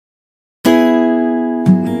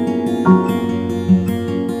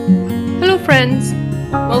friends,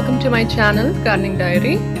 welcome to my channel Gardening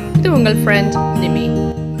Diary. This is your friend Neem.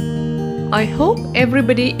 I hope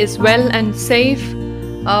everybody is well and safe.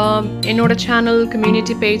 என்னோட channel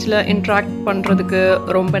community pageல interact பண்றதுக்கு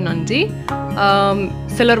ரொம்ப நன்றி.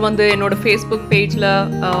 சிலர் வந்து என்னோட Facebook pageல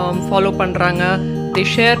follow பண்றாங்க. They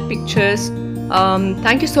share pictures.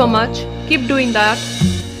 Thank you so much. Keep doing that.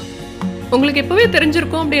 உங்களுக்கு எப்பவே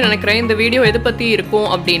தெரிஞ்சிருக்கும் அப்படி நினைக்கிறேன் இந்த வீடியோ எதை பத்தி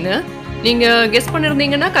இருக்கும் அப்படினு. நீங்க கெஸ்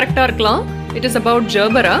பண்ணிருந்தீங்கன்னா கரெக்ட்டா இருக்கலாம். It is about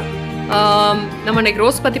Gerbera. நம்ம இன்னைக்கு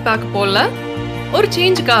ரோஸ் பத்தி பார்க்க போல. ஒரு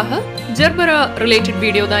சேஞ்சுக்காக Gerbera related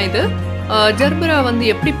வீடியோ தான் இது. Gerbera வந்து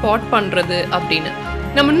எப்படி பாட் பண்றது அப்படினு.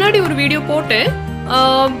 நான் முன்னாடி ஒரு வீடியோ போட்டேன்.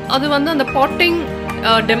 அது வந்து அந்த பாட்டிங்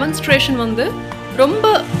டெமான்ஸ்ட்ரேஷன் வந்து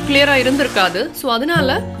ரொம்ப கிளியரா இருந்திருக்காது. சோ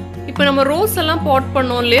அதனால இப்போ நம்ம ரோஸ் எல்லாம் பாட்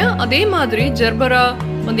பண்ணோம் இல்லையா அதே மாதிரி Gerbera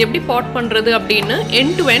வந்து எப்படி பாட் பண்றது அப்படினு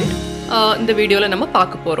end to end இந்த வீடியோல நம்ம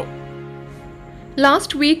பார்க்க போறோம்.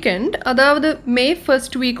 லாஸ்ட் வீக்கெண்ட் அதாவது மே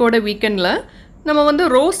ஃபர்ஸ்ட் வீக்கோட வீக்கெண்டில் நம்ம வந்து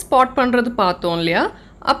ரோஸ் பாட் பண்ணுறது பார்த்தோம் இல்லையா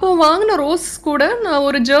அப்போ வாங்கின ரோஸ் கூட நான்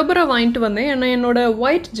ஒரு Gerbera வாங்கிட்டு வந்தேன் ஏன்னா என்னோடய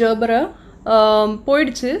ஒயிட் Gerbera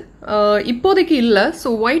போயிடுச்சு இப்போதைக்கு இல்லை ஸோ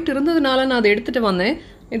ஒயிட் இருந்ததுனால நான் அதை எடுத்துகிட்டு வந்தேன்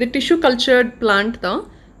இது டிஷ்யூ கல்ச்சர்ட் பிளான்ட் தான்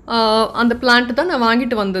அந்த பிளான்ட் தான் நான்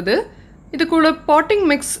வாங்கிட்டு வந்தது இது கூட பாட்டிங்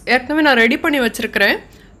மிக்ஸ் ஏற்கனவே நான் ரெடி பண்ணி வச்சுருக்கிறேன்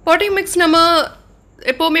பாட்டிங் மிக்ஸ் நம்ம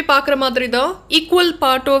எப்போவுமே பார்க்குற மாதிரி தான் equal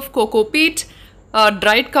part of Cocopeat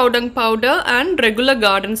dried cow dung powder and regular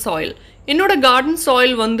garden soil. என்னோட garden soil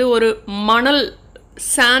வந்து ஒரு மணல்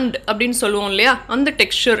sand அப்படின்னு சொல்லுவோம் இல்லையா அந்த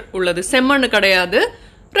டெக்ஸ்சர் உள்ளது செம்மண் கிடையாது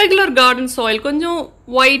ரெகுலர் garden soil கொஞ்சம்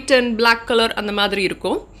white and black color அந்த மாதிரி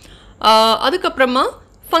இருக்கும் அதுக்கப்புறமா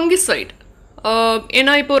fungicide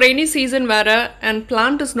ஏன்னா இப்போ rainy season வேற and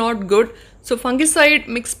plant is not good so fungicide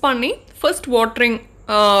mix பண்ணி first watering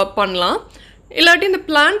பண்ணலாம் இல்லாட்டி இந்த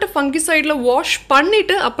plant fungicideல wash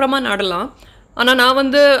பண்ணிட்டு அப்புறமா நடலாம் ஆனால் நான்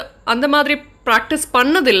வந்து அந்த மாதிரி ப்ராக்டிஸ்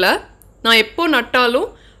பண்ணதில்லை நான் எப்போ நட்டாலும்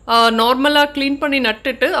நார்மலாக க்ளீன் பண்ணி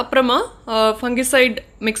நட்டுட்டு அப்புறமா ஃபங்கிசைட்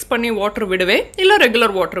மிக்ஸ் பண்ணி வாட்டர் விடுவேன் இல்லை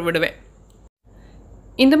ரெகுலர் வாட்டர் விடுவேன்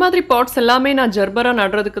இந்த மாதிரி பாட்ஸ் எல்லாமே நான் Gerbera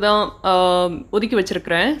நடுறதுக்கு தான் ஒதுக்கி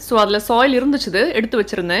வச்சுருக்கிறேன் ஸோ அதில் சாயில் இருந்துச்சு எடுத்து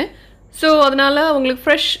வச்சுருந்தேன் ஸோ அதனால் உங்களுக்கு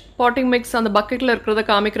ஃப்ரெஷ் பாட்டிங் மிக்ஸ் அந்த பக்கெட்டில் இருக்கிறத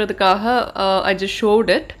காமிக்கிறதுக்காக ஐ ஜஸ்ட்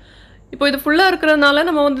ஷோட் இட் இப்போ இது ஃபுல்லாக இருக்கிறதுனால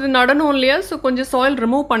நம்ம வந்து நடணும் இல்லையா ஸோ கொஞ்சம் சாயில்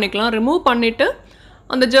ரிமூவ் பண்ணிக்கலாம் ரிமூவ் பண்ணிவிட்டு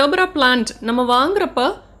அந்த Gerbera பிளான்ட் நம்ம வாங்குறப்ப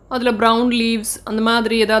அதில் ப்ரௌன் லீவ்ஸ் அந்த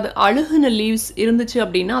மாதிரி ஏதாவது அழுகுன லீவ்ஸ் இருந்துச்சு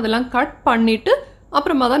அப்படின்னா அதெல்லாம் கட் பண்ணிவிட்டு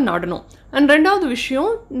அப்புறமா தான் நடணும் அண்ட் ரெண்டாவது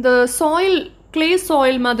விஷயம் இந்த சாயில் கிளே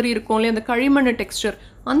சாயில் மாதிரி இருக்கும் இல்லையா அந்த களிமண் டெக்ஸ்சர்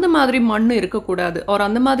அந்த மாதிரி மண் இருக்கக்கூடாது ஒரு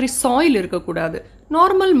அந்த மாதிரி சாயில் இருக்கக்கூடாது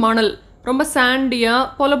நார்மல் மணல் ரொம்ப சாண்டியாக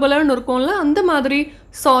பொல பொலன்னு இருக்கும்ல அந்த மாதிரி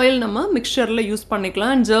சாயில் நம்ம மிக்சரில் யூஸ்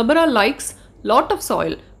பண்ணிக்கலாம் and Gerbera likes lot of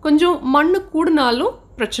soil கொஞ்சம் மண் கூடினாலும்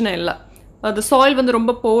பிரச்சனை இல்லை அது சாயில் வந்து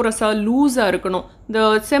ரொம்ப போரஸாக லூஸாக இருக்கணும் இந்த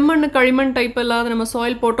செம்மண் களிமண் டைப் இல்லாத நம்ம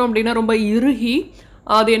சாயில் போட்டோம் அப்படின்னா ரொம்ப இறுகி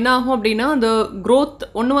அது என்ன ஆகும் அப்படின்னா அந்த க்ரோத்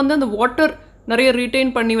ஒன்று வந்து அந்த வாட்டர் நிறைய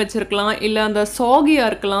ரீட்டைன் பண்ணி வச்சுருக்கலாம் இல்லை அந்த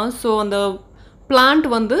சாகியாக இருக்கலாம் ஸோ அந்த பிளான்ட்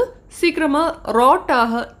வந்து சீக்கிரமாக ராட்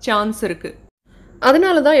ஆக சான்ஸ் இருக்குது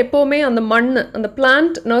அதனால தான் எப்போவுமே அந்த மண் அந்த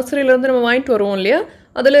பிளான்ட் நர்சரியிலேருந்து நம்ம வாங்கிட்டு வருவோம் இல்லையா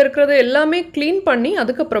அதில் இருக்கிறது எல்லாமே க்ளீன் பண்ணி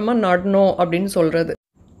அதுக்கப்புறமா நடணும் அப்படின்னு சொல்கிறது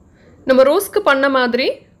நம்ம ரோஸ்க்கு பண்ண மாதிரி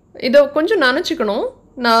இதை கொஞ்சம் நனைச்சிக்கணும்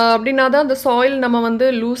அப்படின்னா தான் அந்த சாயில் நம்ம வந்து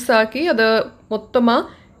லூஸ் ஆக்கி அதை மொத்தமாக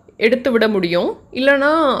எடுத்து விட முடியும்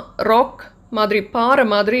இல்லைனா ராக் மாதிரி பாறை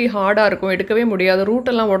மாதிரி ஹார்டாக இருக்கும் எடுக்கவே முடியாது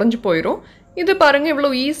ரூட்டெல்லாம் உடஞ்சி போயிடும் இது பாருங்கள்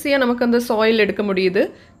இவ்வளோ ஈஸியாக நமக்கு அந்த சாயில் எடுக்க முடியுது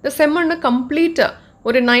இந்த செம்மண்ணை கம்ப்ளீட்டாக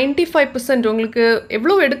ஒரு 95% உங்களுக்கு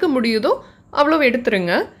எவ்வளோ எடுக்க முடியுதோ அவ்வளோ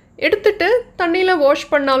எடுத்துருங்க எடுத்துட்டு தண்ணியில் வாஷ்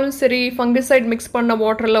பண்ணாலும் சரி ஃபங்கிசைட் மிக்ஸ் பண்ண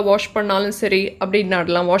வாட்டரில் வாஷ் பண்ணாலும் சரி அப்படி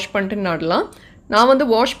நடலாம் வாஷ் பண்ணிட்டு நடலாம் நான் வந்து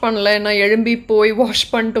வாஷ் பண்ணல நான் எழும்பி போய் வாஷ்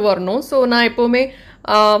பண்ணிட்டு வரணும் ஸோ நான் எப்போவுமே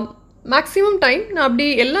மேக்ஸிமம் டைம் நான் அப்படி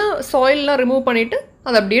எல்லா சாயிலெலாம் ரிமூவ் பண்ணிவிட்டு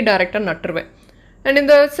அதை அப்படியே டைரெக்டாக நட்டுருவேன் அண்ட்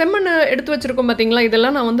இந்த செம்மண்ணை எடுத்து வச்சுருக்கோம் பார்த்தீங்களா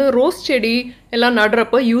இதெல்லாம் நான் வந்து ரோஸ் செடி எல்லாம்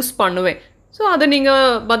நடுறப்போ யூஸ் பண்ணுவேன் ஸோ அதை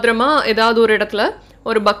நீங்கள் பத்திரமா ஏதாவது ஒரு இடத்துல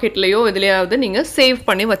ஒரு பக்கெட்லேயோ எதுலையாவது நீங்கள் சேவ்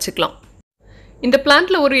பண்ணி வச்சுக்கலாம் இந்த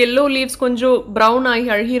பிளான்ட்டில் ஒரு எல்லோ லீவ்ஸ் கொஞ்சம் ப்ரௌன் ஆகி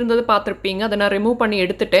அழுகி இருந்தது பார்த்துருப்பீங்க அதை நான் ரிமூவ் பண்ணி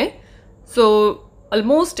எடுத்துட்டேன் ஸோ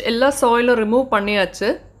ஆல்மோஸ்ட் எல்லா சாயிலும் ரிமூவ் பண்ணியாச்சு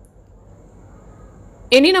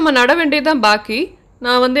இனி நம்ம நட வேண்டியதுதான் பாக்கி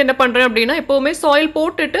நான் வந்து என்ன பண்ணுறேன் அப்படின்னா எப்போவுமே சாயில்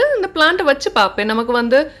போட்டுட்டு இந்த பிளான்ட்டை வச்சு பார்ப்பேன் நமக்கு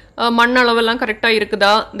வந்து மண் அளவெல்லாம் கரெக்டாக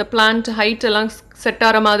இருக்குதா இந்த பிளான்ட் ஹைட் எல்லாம் செட்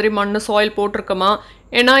ஆகிற மாதிரி மண் சாயில் போட்டிருக்கோமா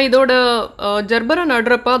ஏன்னா இதோட Gerbera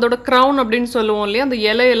நடுறப்ப அதோட க்ரௌன் அப்படின்னு சொல்லுவோம் இல்லையா அந்த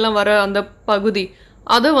இலையெல்லாம் வர அந்த பகுதி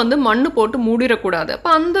அதை வந்து மண் போட்டு மூடிடக்கூடாது அப்போ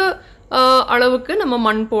அந்த அளவுக்கு நம்ம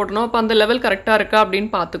மண் போடணும் அப்போ அந்த லெவல் கரெக்டாக இருக்கா அப்படின்னு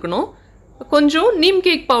பார்த்துக்கணும் கொஞ்சம் நீம்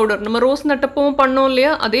கேக் பவுடர் நம்ம ரோஸ் நட்டப்பவும் பண்ணோம்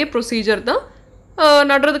இல்லையா அதே ப்ரொசீஜர் தான்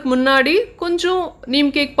நடுறதுக்கு முன்னாடி கொஞ்சம்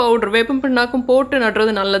நீம் கேக் பவுடர் வேப்பம் பிண்ணாக்கும் போட்டு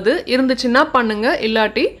நடுறது நல்லது. இருந்துச்சுன்னா பண்ணுங்கள்,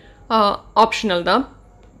 இல்லாட்டி ஆப்ஷனல் தான்.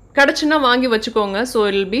 கிடச்சுன்னா வாங்கி வச்சுக்கோங்க. So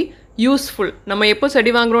it will be useful. நம்ம எப்போ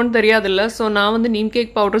செடி வாங்குகிறோன்னு தெரியாதில்ல. ஸோ நான் வந்து நீம்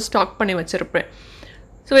கேக் பவுடர் ஸ்டாக் பண்ணி வச்சுருப்பேன்.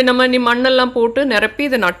 ஸோ நம்ம மண்ணெல்லாம் போட்டு நிரப்பி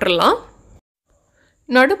இதை நட்டுடலாம்.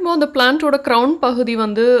 நடும்போது அந்த பிளான்ட்டோட க்ரௌன் பகுதி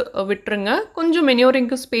வந்து விட்டுருங்க. கொஞ்சம்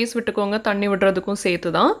மெனியூரிங்க்கு ஸ்பேஸ் விட்டுக்கோங்க, தண்ணி விடுறதுக்கும் சேர்த்து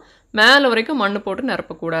தான். மேலே வரைக்கும் மண் போட்டு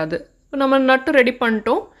நிரப்பக்கூடாது. இப்போ நம்ம நட்டு ரெடி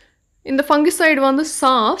பண்ணிட்டோம். இந்த ஃபங்கிசைடு வந்து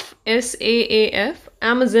சாஃப், SAAF,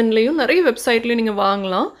 அமேசான்லேயும் நிறைய வெப்சைட்லேயும் நீங்கள்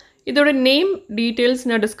வாங்கலாம். இதோட நேம் டீட்டெயில்ஸ்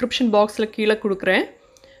நான் டிஸ்கிரிப்ஷன் பாக்ஸில் கீழே கொடுக்குறேன்.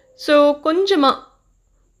 ஸோ கொஞ்சமாக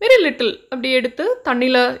வெரி லிட்டில் அப்படி எடுத்து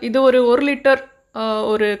தண்ணியில், இது ஒரு 1 லிட்டர்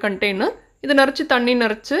ஒரு கண்டெய்னர், இதை நிறச்சி தண்ணி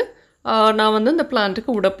நிறச்சி நான் வந்து இந்த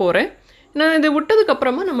பிளான்ட்டுக்கு விட போகிறேன். நான் இதை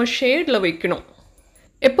விட்டதுக்கப்புறமா நம்ம ஷேடில் வைக்கணும்.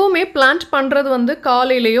 எப்போவுமே பிளான்ட் பண்ணுறது வந்து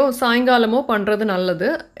காலையிலையோ சாயங்காலமோ பண்ணுறது நல்லது.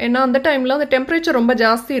 ஏன்னா அந்த டைமில் அந்த டெம்பரேச்சர் ரொம்ப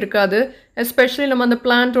ஜாஸ்தி இருக்காது. எஸ்பெஷலி நம்ம அந்த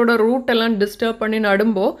பிளான்ட்டோட ரூட் எல்லாம் டிஸ்டர்ப் பண்ணி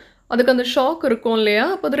நடும்போ அதுக்கு அந்த ஷாக் இருக்கும் இல்லையா,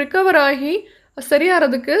 அப்போ அது ரிக்கவர் ஆகி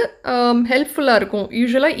சரியாகிறதுக்கு ஹெல்ப்ஃபுல்லாக இருக்கும்.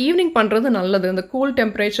 யூஸ்வலாக ஈவினிங் பண்ணுறது நல்லது. அந்த cool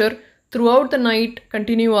temperature through out the night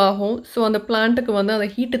continue ஆகும். ஸோ அந்த பிளான்ட்டுக்கு வந்து அந்த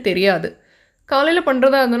ஹீட்டு தெரியாது. காலையில்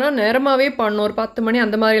பண்ணுறதா இருந்ததுன்னா நேரமாகவே பண்ணணும். ஒரு 10 மணி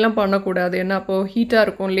அந்த மாதிரிலாம் பண்ணக்கூடாது. ஏன்னா அப்போது ஹீட்டாக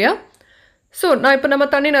இருக்கும் இல்லையா. ஸோ நான் இப்போ நம்ம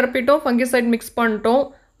தண்ணி நிரப்பிட்டோம், ஃபங்கிசைட் மிக்ஸ் பண்ணிட்டோம்.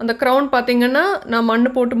 அந்த க்ரௌன் பார்த்திங்கன்னா நான் மண்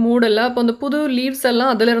போட்டு மூடலை. அப்போ அந்த புது லீவ்ஸ்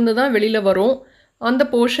எல்லாம் அதிலிருந்து தான் வெளியில் வரும். அந்த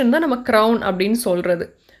போர்ஷன் தான் நம்ம க்ரௌன் அப்படின்னு சொல்கிறது.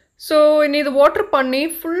 ஸோ இனி இது வாட்டர் பண்ணி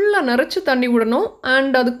ஃபுல்லாக நிறச்சி தண்ணி விடணும்.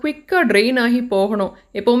 அண்ட் அது குவிக்காக ட்ரெயின் ஆகி போகணும்.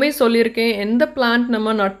 எப்போவுமே சொல்லியிருக்கேன், எந்த பிளான்ட்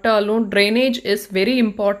நம்ம நட்டாலும் ட்ரைனேஜ் இஸ் வெரி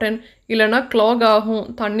இம்பார்ட்டன்ட். இல்லைனா க்ளாக் ஆகும்,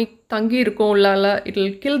 தண்ணி தங்கி இருக்கும் உள்ளால, it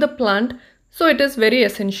will kill the plant. So it is very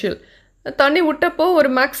essential. தண்ணி விட்டப்போ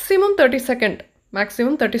ஒரு மேக்ஸிமம் 30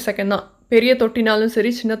 செகண்ட் தான். பெரிய தொட்டினாலும்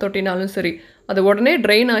சரி, சின்ன தொட்டினாலும் சரி, அது உடனே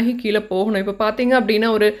ட்ரெயின் ஆகி கீழே போகணும். இப்போ பார்த்தீங்க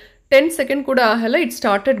அப்படின்னா ஒரு 10 செகண்ட் கூட ஆகலை, இட்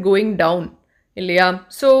ஸ்டார்டட் கோயிங் டவுன் இல்லையா.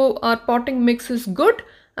 So R potting mix is good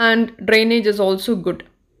and drainage is also good.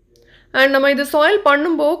 And நம்ம இது சாயில்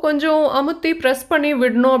பண்ணும்போது கொஞ்சம் அமுத்தி ப்ரெஸ் பண்ணி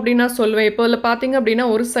விடணும் அப்படின்னு நான் சொல்லுவேன். இப்போ இதில் பார்த்தீங்க அப்படின்னா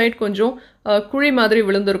ஒரு சைட் கொஞ்சம் குழி மாதிரி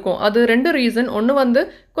விழுந்திருக்கும். அது 2 ரீசன். ஒன்று வந்து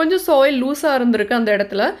கொஞ்சம் சாயில் லூஸாக இருந்திருக்கு அந்த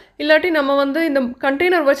இடத்துல. இல்லாட்டி நம்ம வந்து இந்த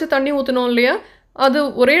கண்டெய்னர் வச்சு தண்ணி ஊற்றணும் இல்லையா, அது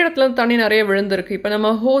ஒரே இடத்துல தண்ணி நிறைய விழுந்திருக்கு. இப்போ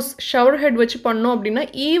நம்ம ஷவர் ஹெட் வச்சு பண்ணோம் அப்படின்னா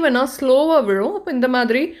ஈவனாக ஸ்லோவாக விழும். அப்போ இந்த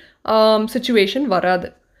மாதிரி சிச்சுவேஷன் வராது.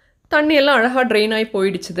 தண்ணி எல்லாம் அழகாக ட்ரெயின் ஆகி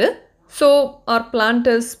போயிடுச்சுது. So R plant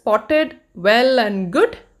is potted well and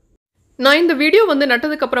good. நான் இந்த வீடியோ வந்து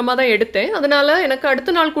நட்டதுக்கப்புறமா தான் எடுத்தேன். அதனால் எனக்கு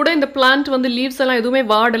அடுத்த நாள் கூட இந்த பிளான்ட் வந்து லீவ்ஸ் எல்லாம் எதுவுமே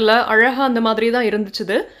வாடலை, அழகாக அந்த மாதிரி தான்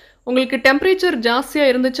இருந்துச்சுது. உங்களுக்கு டெம்பரேச்சர்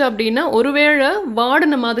ஜாஸ்தியாக இருந்துச்சு அப்படின்னா ஒருவேளை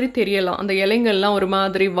வாடின மாதிரி தெரியலாம். அந்த இலைங்கள்லாம் ஒரு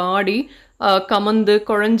மாதிரி வாடி கமந்து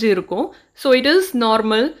குழஞ்சி இருக்கும். So it is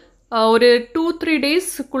normal. ஒரு 2-3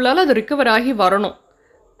 டேஸ்க்குள்ளால் அது ரிக்கவர் ஆகி வரணும்.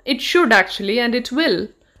 It should actually and it will.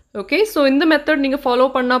 Okay, so இந்த மெத்தட் நீங்கள் ஃபாலோ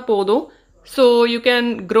பண்ணால் போதும். So you can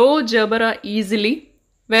grow gerbera easily.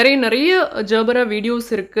 வேற நிறைய ஜெர்பரா வீடியோஸ்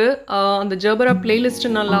இருக்குது. அந்த ஜெர்பரா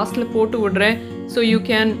பிளேலிஸ்ட்டு நான் லாஸ்ட்டில் போட்டு விடுறேன். So you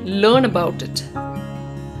can learn about it.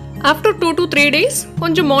 After 2 to 3 days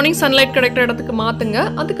கொஞ்சம் மார்னிங் சன்லைட் கிடைக்கிற இடத்துக்கு மாற்றுங்க.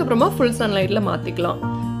 அதுக்கப்புறமா ஃபுல் சன்லைட்டில் மாற்றிக்கலாம்.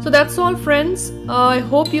 So that's all friends. I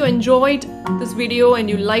hope you enjoyed this video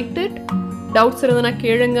and you liked it. Doubts இருந்ததுன்னா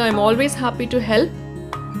கேளுங்க. I am always happy to help.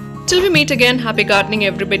 Till we meet again, happy gardening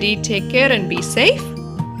everybody. Take care and be safe.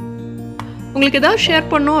 உங்களுக்கு ஏதாவது share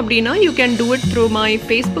பண்ணோம் அப்படின்னா you can do it through my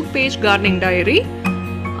Facebook page gardening diary.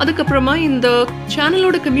 அதுக்கப்புறமா இந்த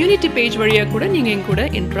சேனலோட community page வழியாக கூட நீங்கள் என் கூட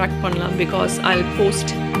இன்ட்ராக்ட் பண்ணலாம். Because I will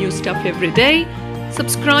post new stuff every day.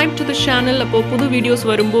 Subscribe to the channel. அப்போது புது வீடியோஸ்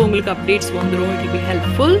வரும்போது உங்களுக்கு அப்டேட்ஸ் வந்துடும். It will be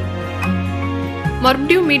helpful.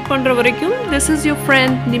 மறுபடியும் மீட் பண்ணுற வரைக்கும் this is your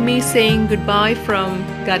friend Nimi saying good bye from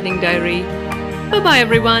gardening diary. Bye bye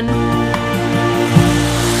everyone.